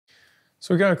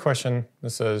So we got a question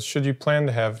that says, should you plan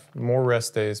to have more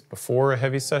rest days before a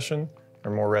heavy session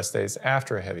or more rest days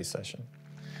after a heavy session?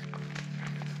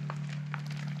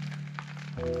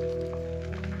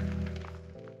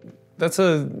 That's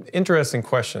an interesting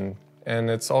question, and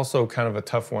it's also kind of a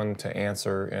tough one to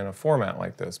answer in a format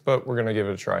like this, but we're going to give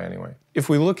it a try anyway. If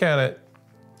we look at it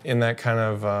in that kind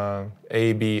of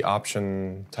A-B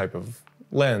option type of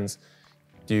lens,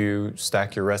 do you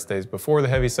stack your rest days before the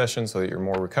heavy session so that you're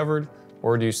more recovered?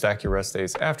 Or do you stack your rest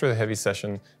days after the heavy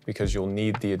session because you'll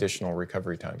need the additional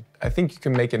recovery time? I think you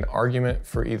can make an argument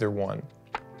for either one.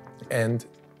 And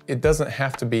it doesn't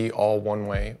have to be all one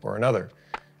way or another.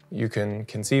 You can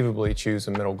conceivably choose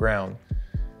a middle ground.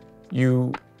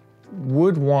 You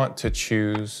would want to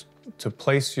choose to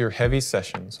place your heavy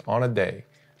sessions on a day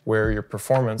where your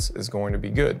performance is going to be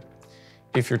good.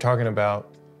 If you're talking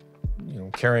about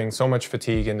carrying so much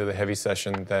fatigue into the heavy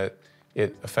session that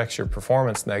it affects your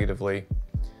performance negatively,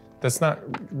 that's not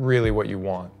really what you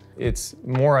want. It's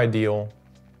more ideal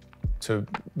to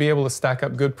be able to stack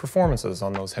up good performances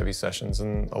on those heavy sessions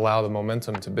and allow the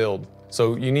momentum to build.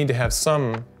 So you need to have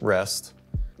some rest.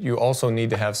 You also need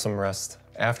to have some rest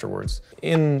afterwards.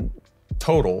 In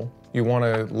total, you want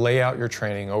to lay out your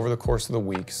training over the course of the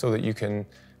week so that you can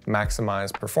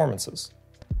maximize performances.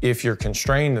 If you're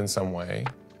constrained in some way,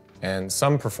 and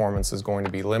some performance is going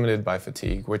to be limited by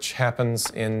fatigue, which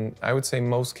happens in, I would say,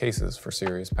 most cases for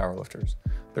serious powerlifters.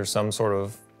 There's some sort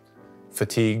of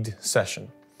fatigued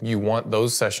session. You want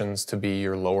those sessions to be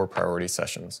your lower priority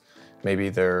sessions. Maybe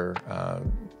they're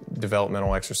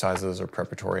developmental exercises or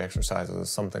preparatory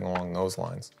exercises, something along those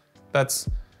lines. That's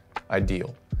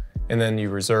ideal. And then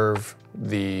you reserve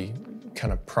the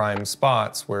kind of prime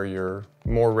spots where you're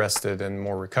more rested and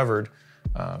more recovered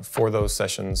for those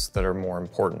sessions that are more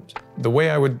important. The way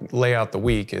I would lay out the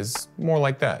week is more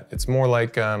like that. It's more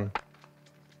like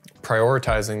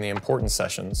prioritizing the important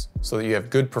sessions so that you have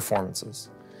good performances,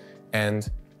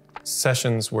 and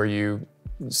sessions where you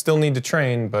still need to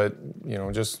train, but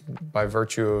just by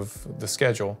virtue of the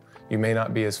schedule, you may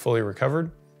not be as fully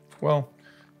recovered. Well,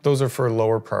 those are for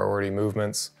lower priority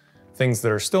movements, things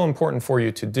that are still important for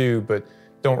you to do, but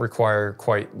don't require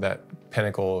quite that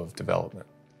pinnacle of development.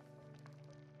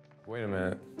 Wait a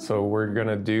minute, so we're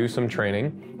gonna do some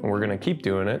training and we're gonna keep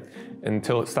doing it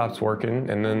until it stops working,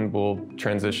 and then we'll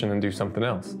transition and do something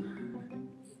else.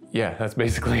 Yeah, that's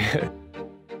basically it.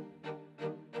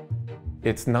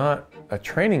 It's not a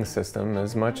training system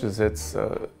as much as it's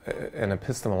an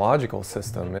epistemological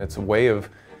system. It's a way of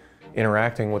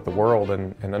interacting with the world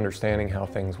and understanding how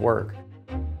things work.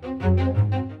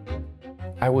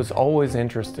 I was always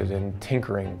interested in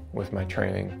tinkering with my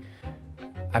training.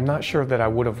 I'm not sure that I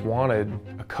would have wanted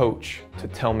a coach to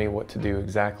tell me what to do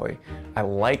exactly. I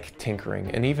like tinkering,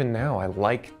 and even now I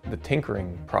like the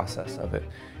tinkering process of it.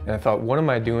 And I thought, what am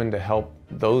I doing to help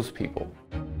those people?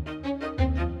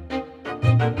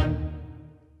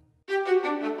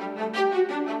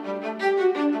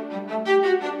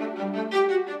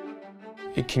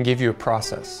 It can give you a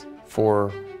process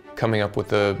for coming up with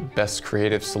the best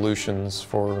creative solutions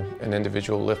for an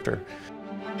individual lifter.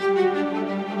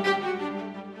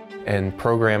 And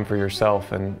program for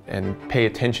yourself and pay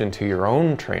attention to your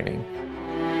own training.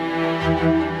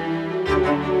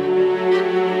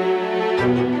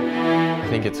 I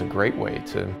think it's a great way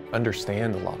to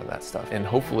understand a lot of that stuff and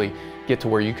hopefully get to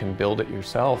where you can build it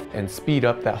yourself and speed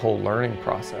up that whole learning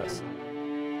process.